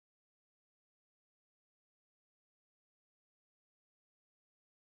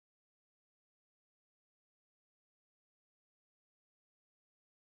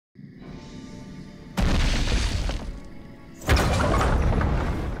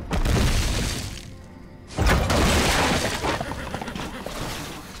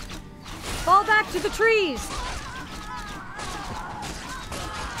the trees!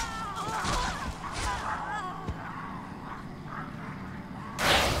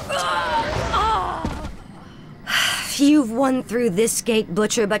 You've won through this gate,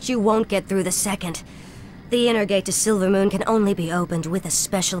 Butcher, but you won't get through the second. The inner gate to Silvermoon can only be opened with a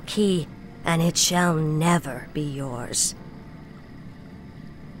special key, and it shall never be yours.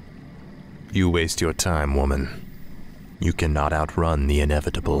 You waste your time, woman. You cannot outrun the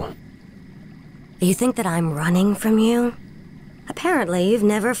inevitable. You think that I'm running from you? Apparently, you've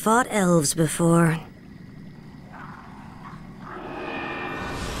never fought elves before.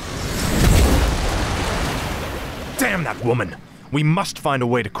 Damn that woman! We must find a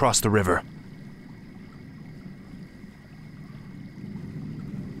way to cross the river.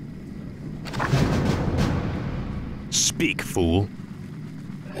 Speak, fool.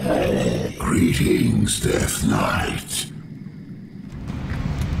 Greetings, Death Knight.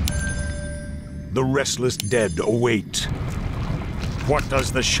 The restless dead await. What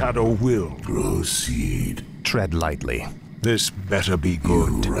does the shadow will? Proceed. Tread lightly. This better be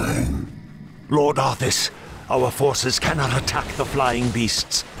good. You rang. Lord Arthas, our forces cannot attack the flying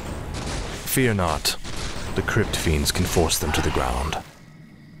beasts. Fear not. The crypt fiends can force them to the ground.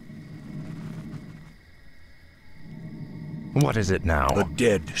 What is it now? The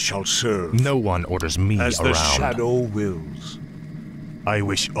dead shall serve. No one orders me as around. The shadow wills. I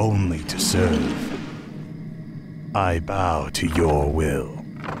wish only to serve. I bow to your will.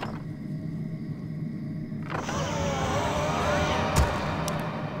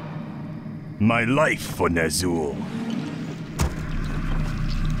 My life for Ner'zhul.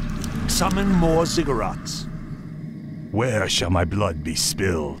 Summon more ziggurats. Where shall my blood be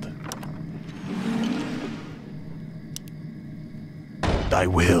spilled? Thy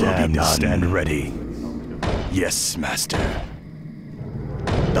will be done. Stand ready. Yes, Master.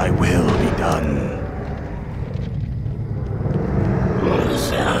 Thy will be done.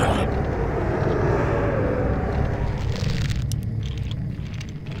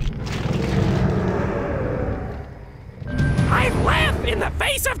 I laugh in the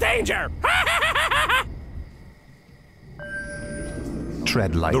face of danger!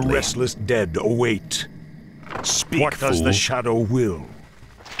 Tread lightly. The restless dead await. Speak, what does fool. the shadow will?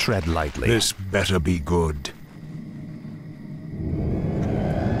 Tread lightly. This better be good.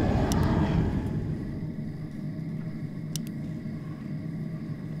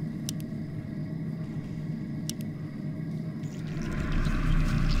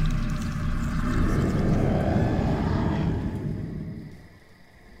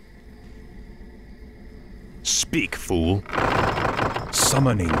 Speak, fool.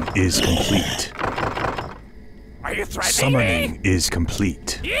 Summoning is complete. Are you threatening Summoning me? is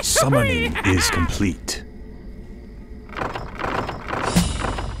complete. Yippee! Summoning is complete.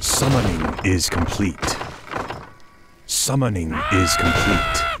 Summoning is complete. Summoning is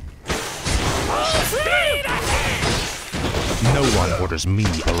complete. Speed ahead! No one orders me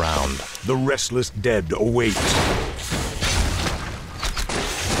around. The restless dead await.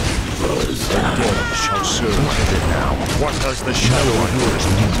 The dead shall serve. What is it now? What does the No shadow one will? orders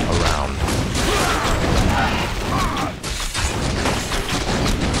me around.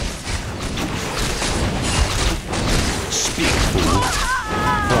 Speak, fool.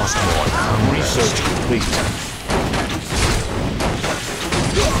 Frostmourne, Research complete.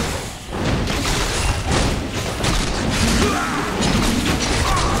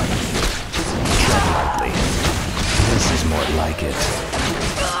 tread lightly. This is more like it.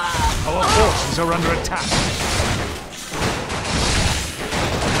 Our forces are under attack.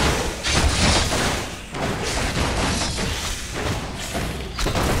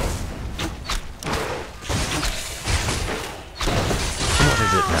 What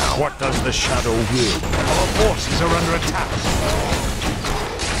is it now? What does the shadow will? Our forces are under attack.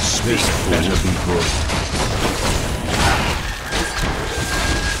 This better be good.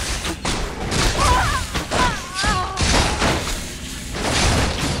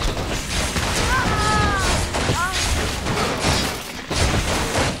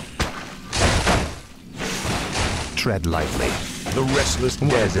 Tread lightly. The restless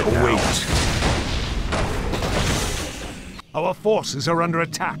What dead is it now? await. Our forces are under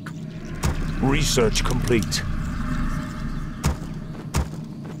attack. Research complete.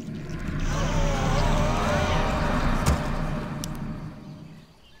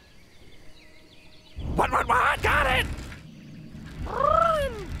 What? Got it!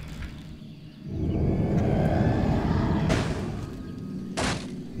 Run!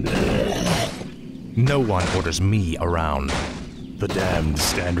 No one orders me around. The damned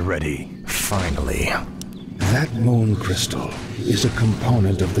stand ready. Finally. That moon crystal is a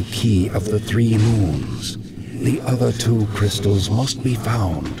component of the key of the 3 moons. The other 2 crystals must be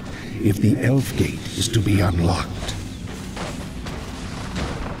found if the Elf Gate is to be unlocked.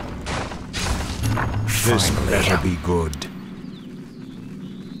 This better be good.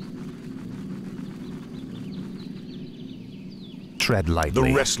 Tread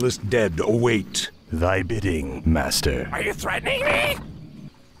lightly. The restless dead await. Thy bidding, master. Are you threatening me?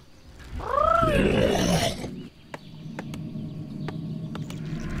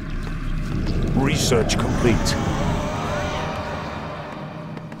 Research complete.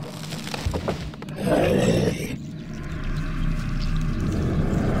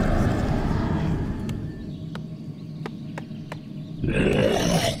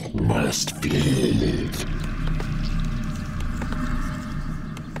 Must feel it.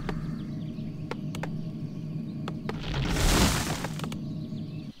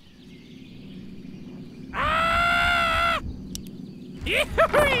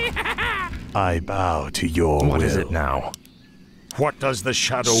 I bow to your will. What is it now? What does the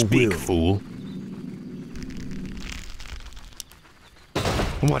shadow Speak, will? fool.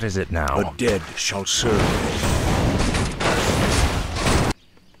 What is it The now? dead shall serve.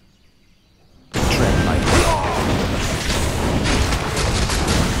 Tread lightly.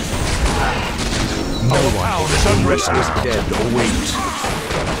 Our power restless dead await.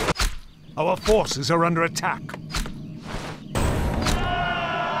 Our forces are under attack.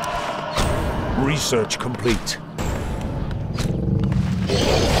 Research complete.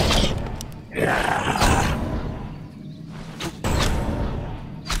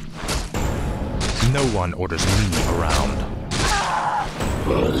 No one orders me around.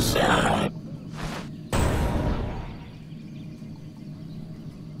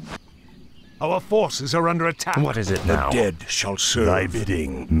 Our forces are under attack. What is it The now? dead shall serve. Thy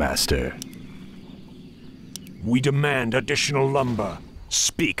bidding, master. We demand additional lumber.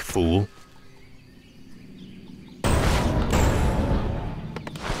 Speak, fool.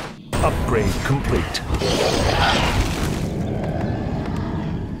 Upgrade complete.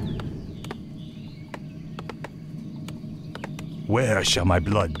 Where shall my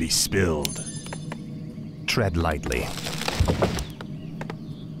blood be spilled? Tread lightly.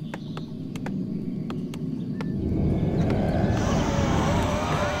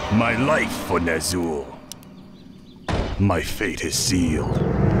 My life for Ner'zhul. My fate is sealed.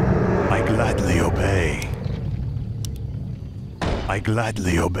 I gladly obey. I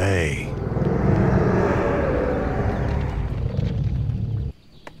gladly obey.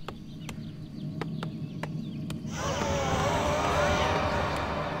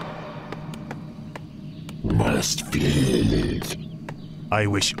 Must feel it. I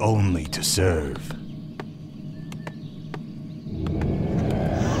wish only to serve.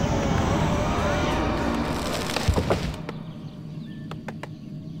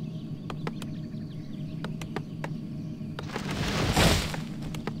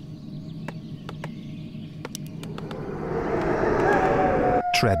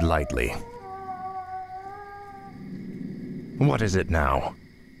 Tread lightly. What is it now?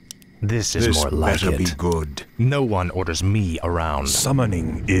 This is more like better it. be good. No one orders me around.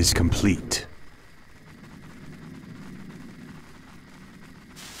 Summoning is complete.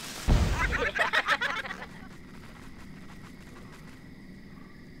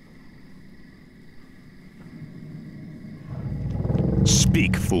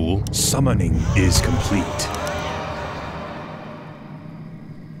 Speak, fool. Summoning is complete.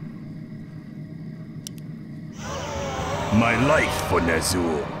 My life for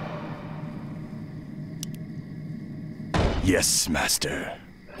Ner'zhul. Yes, master.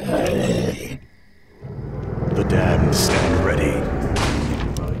 The damned stand ready.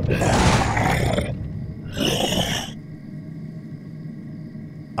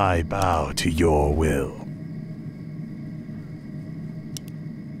 I bow to your will.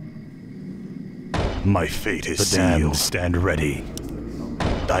 My fate is sealed. The damned stand ready.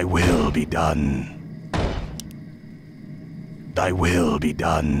 Thy will be done. Thy will be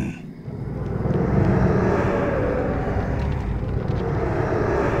done.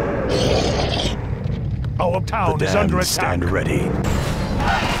 Our town is under attack. Stand ready.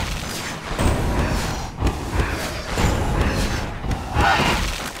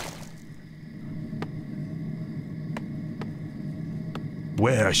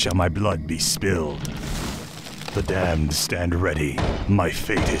 Where shall my blood be spilled? The damned stand ready. My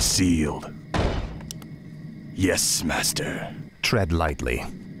fate is sealed. Yes, master. Tread lightly.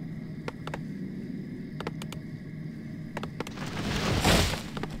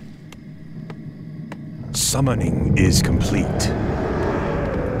 Summoning is complete.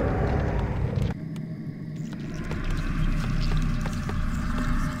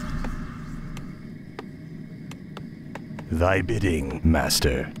 Thy bidding,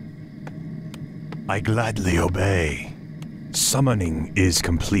 Master. I gladly obey. Summoning is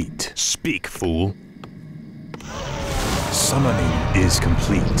complete. Speak, fool. Summoning is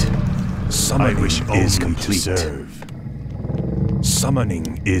complete. Summoning I wish is only complete. to serve.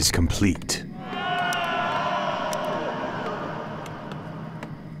 Summoning is complete.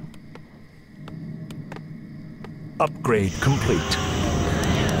 Upgrade complete.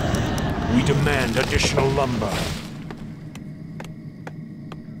 We demand additional lumber.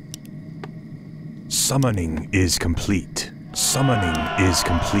 Summoning is complete. Summoning is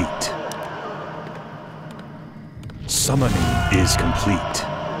complete. Summoning is complete.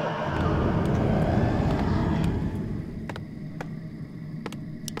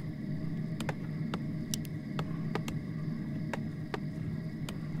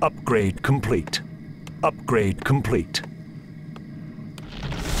 Upgrade complete. Upgrade complete.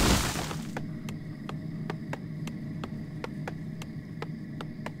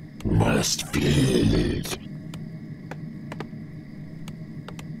 Must feel it.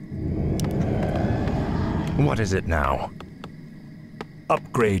 What is it now?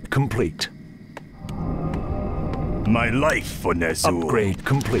 Upgrade complete. My life for Ner'zhul. Upgrade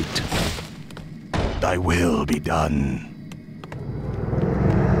complete. Thy will be done.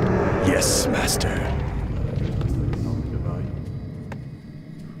 Yes, Master.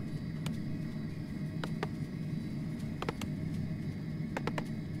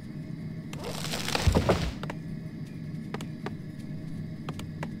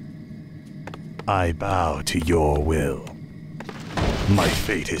 I bow to your will. My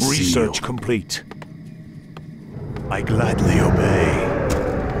fate is Research sealed. complete. I gladly obey.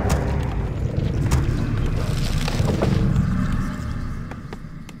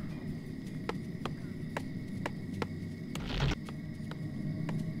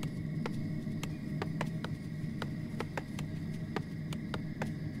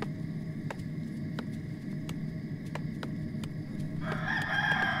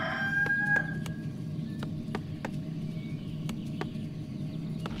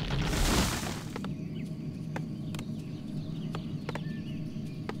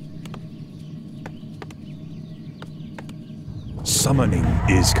 Summoning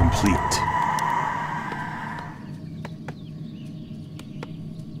is complete.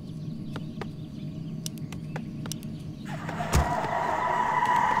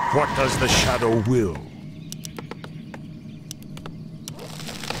 What does the shadow will?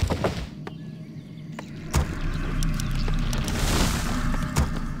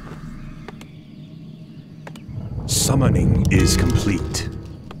 Summoning is complete.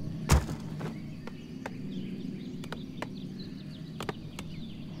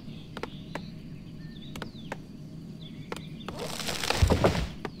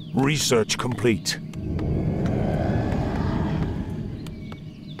 Research complete.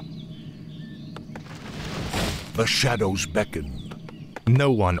 The shadows beckon.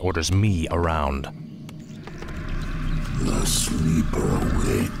 No one orders me around. The sleeper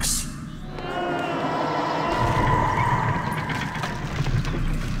awakes.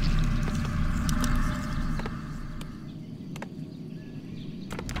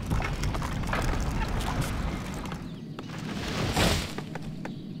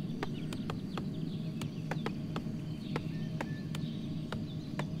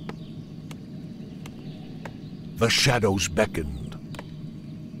 The shadows beckoned.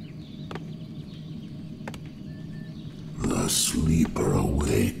 The sleeper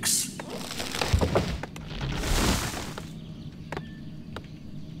awakes.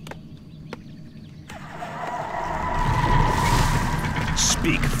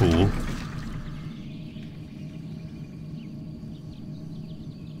 Speak, fool.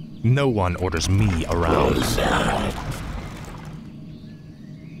 No one orders me around.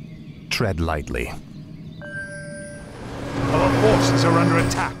 Tread lightly. Our forces are under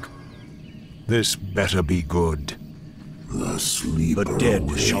attack. This better be good. The sleeper The dead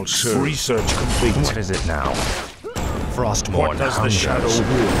awakes. shall serve. Research complete. What is it now? Frostmourne What does the hungers. shadow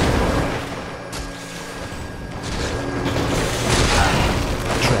will?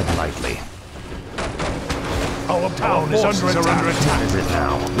 Tread lightly. Our town is under attack. What is it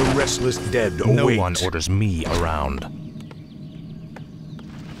now? The restless dead await. No one orders me around.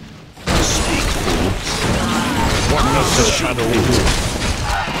 Speak, fool. What does the shadow will?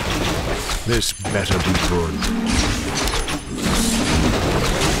 This better be good.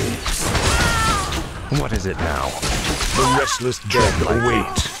 What is it now? The restless dead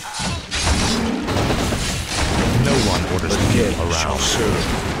await. No one orders me Dead shall around.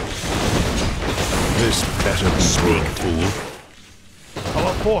 serve. This better be Speak, good. fool.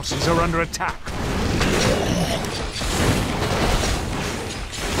 Our forces are under attack.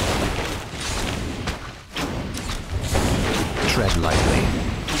 Tread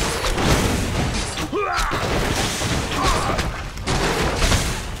lightly.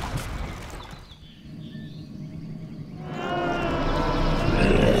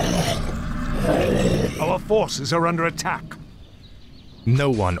 Our forces are under attack. No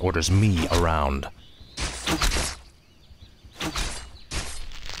one orders me around.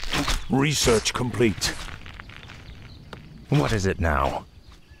 Research complete. What is it now?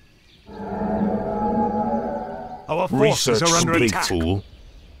 Our forces are under attack. Fool.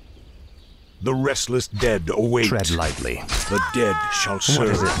 The restless dead await. Tread lightly. The dead shall serve. What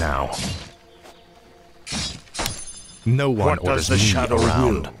is it now? No one What orders does the me shadow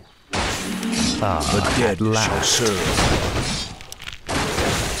around. will? The dead shall serve.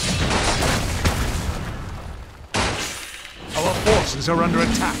 Our forces are under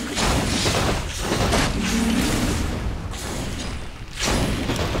attack.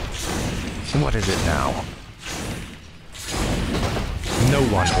 What is it now? No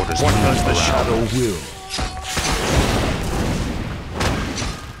one orders What me does the around. shadow will?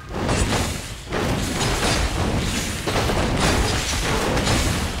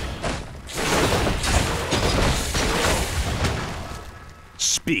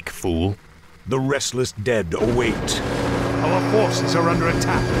 Speak, fool. The restless dead await. Our forces are under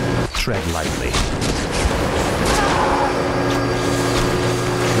attack. Tread lightly.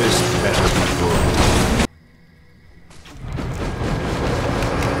 This better be good.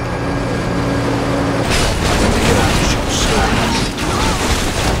 The dead shall serve.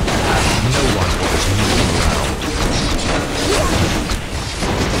 No one orders me around.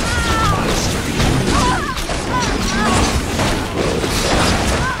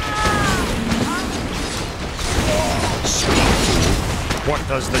 Speak, fool. What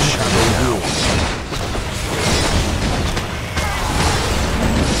does the shadow will?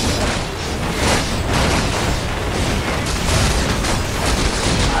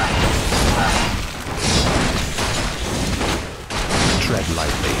 Tread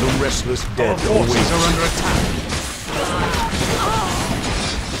lightly. The restless Our dead forces await. are under attack.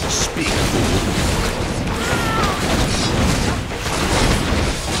 Speak, fool.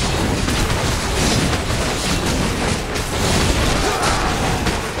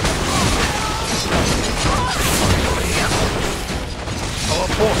 Our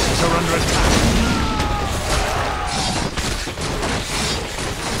forces are under attack.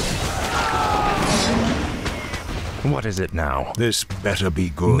 What is it now? This better be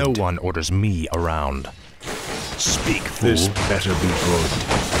good. No one orders me around. Speak, fool. This better be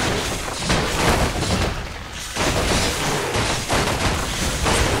good.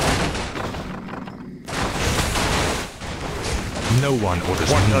 No one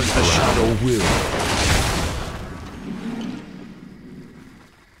orders What me does the around. shadow will?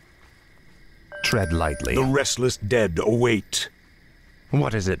 Tread lightly. The restless dead await.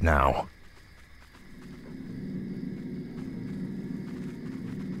 What is it now?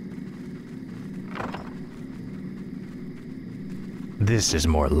 This is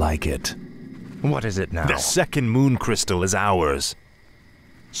more like it. What is it now? The second moon crystal is ours.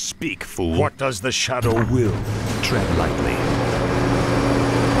 Speak, fool. What does the shadow will? Tread lightly.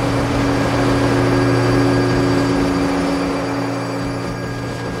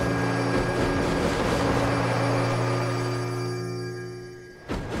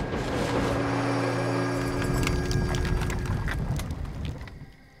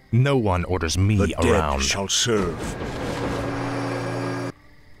 No one orders me The around. dead shall serve.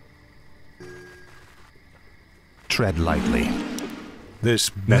 Tread lightly. This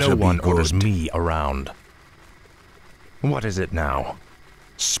better No be one good. orders me around. What is it now?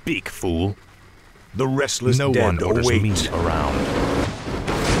 Speak, fool. The restless No dead one orders await. me around.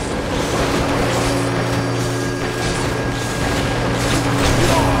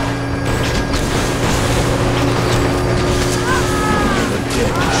 The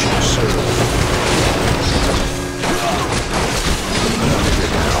dead shall serve.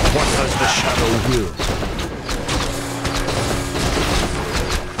 What does the shadow will?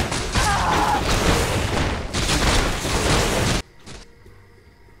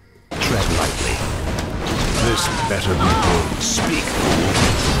 Tread lightly. This better be good. Speak,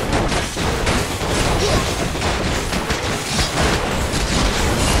 fool.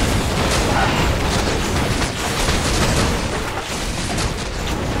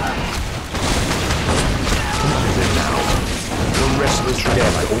 What is it now? The restless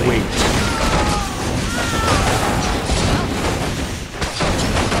dead await.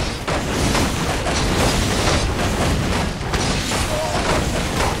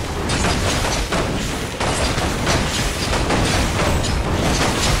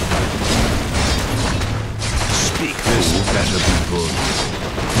 Speak, This fool. better be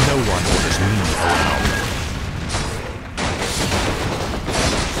No one orders me around.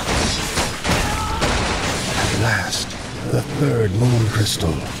 At last, the third moon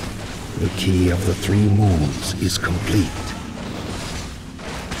crystal. The key of the three moons is complete.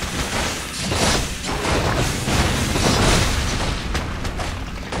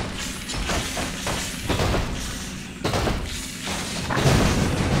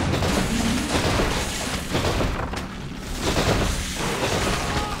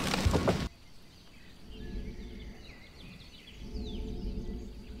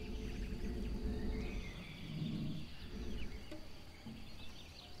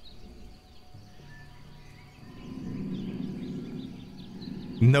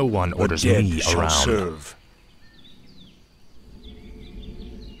 No one orders The dead me shall around. serve.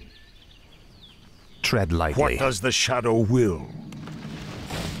 Tread lightly. What does the shadow will?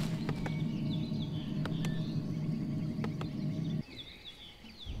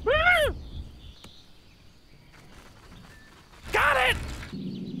 Got it!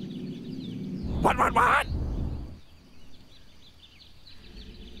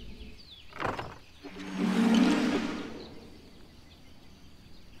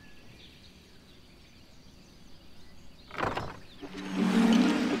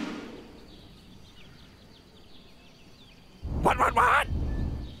 What? What?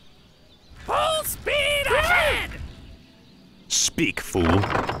 Full speed ahead! Speak, fool.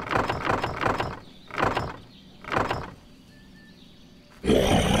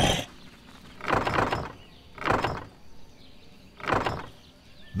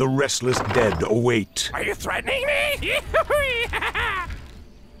 The restless dead await. Are you threatening me?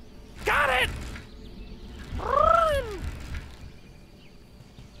 Got it!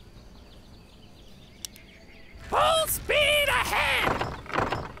 Full speed ahead!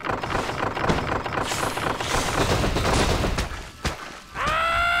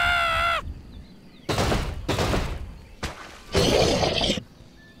 Ah!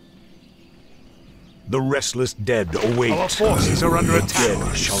 The restless dead await. Our forces are under The attack.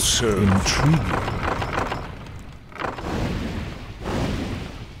 dead shall serve. Intriguing.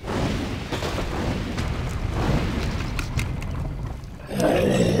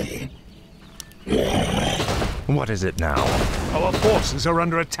 What is it now? Our forces are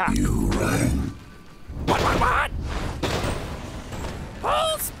under attack. You rang. What?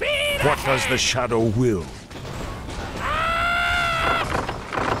 Full speed What ahead! does the shadow will?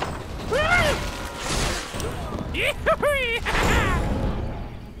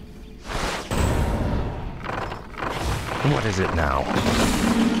 What is it now?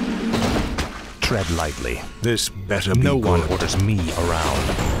 Tread lightly. This better be No good. one orders me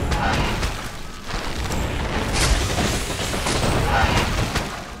around.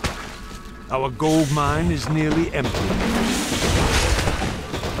 Our gold mine is nearly empty.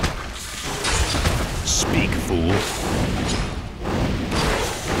 Speak, fool.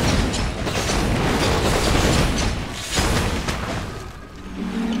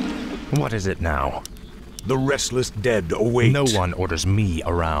 What is it now? The restless dead await. No one orders me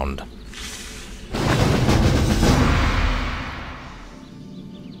around.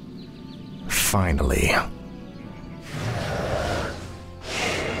 Finally.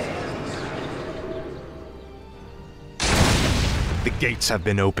 The gates have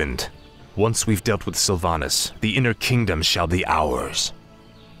been opened. Once we've dealt with Sylvanas, the inner kingdom shall be ours.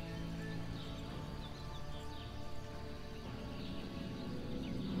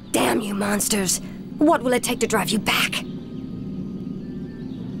 Damn you monsters! What will it take to drive you back?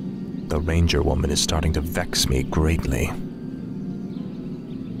 The ranger woman is starting to vex me greatly.